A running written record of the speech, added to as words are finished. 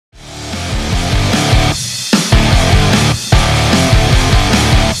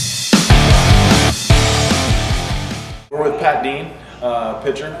Pat Dean,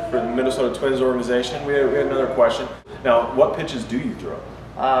 pitcher for the Minnesota Twins organization. We had another question. Now, what pitches do you throw?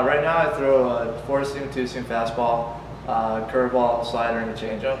 Right now I throw a 4-seam, 2-seam fastball, curveball, slider, and a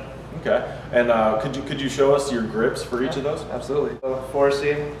changeup. Okay. And could you show us your grips for each of those? Absolutely. So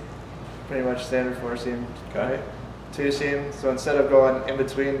 4-seam, pretty much standard 4-seam. Okay. Right? 2-seam. So instead of going in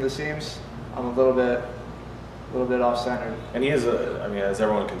between the seams, I'm a little bit off-centered. And he is I mean, as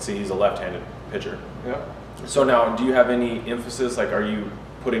everyone can see, he's a left-handed pitcher. Yep. So now, do you have any emphasis? Like, are you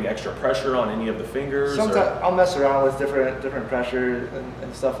putting extra pressure on any of the fingers? Sometimes I'll mess around with different pressure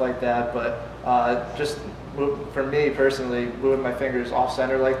and stuff like that, but just for me personally, moving my fingers off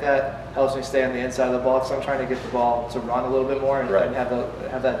center like that helps me stay on the inside of the ball, because I'm trying to get the ball to run a little bit more and, right, and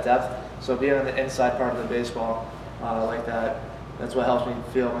have that depth. So being on the inside part of the baseball like that, that's what helps me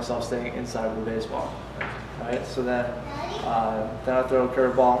feel myself staying inside of the baseball. Right. So then I throw a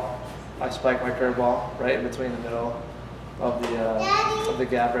curveball. I spike my curveball right in between the middle of the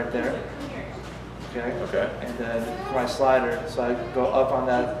gap right there. Okay. Okay. And then for my slider, so I go up on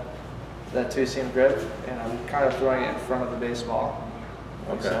that 2-seam grip, and I'm kind of throwing it in front of the baseball.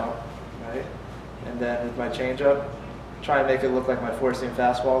 Like okay. So, right. And then with my changeup, try and make it look like my 4-seam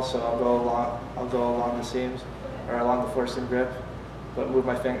fastball. So I'll go along the seams or along the 4-seam grip, but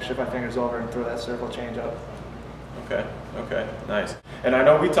shift my fingers over and throw that circle changeup. Okay, okay, nice. And I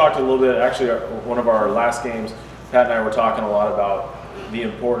know we talked a little bit, actually, one of our last games, Pat and I were talking a lot about the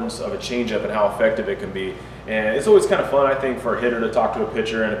importance of a changeup and how effective it can be. And it's always kind of fun, I think, for a hitter to talk to a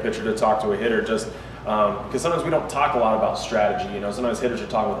pitcher and a pitcher to talk to a hitter, just because sometimes we don't talk a lot about strategy. You know, sometimes hitters are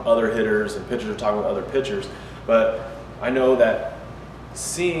talking with other hitters and pitchers are talking with other pitchers. But I know that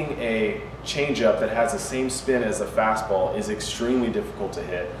seeing a changeup that has the same spin as a fastball is extremely difficult to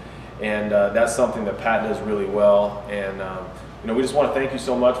hit. And that's something that Pat does really well. And you know, we just want to thank you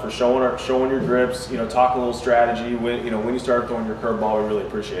so much for showing your grips. You know, talk a little strategy. When you started throwing your curveball, we really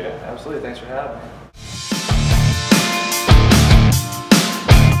appreciate it. Absolutely. Thanks for having me.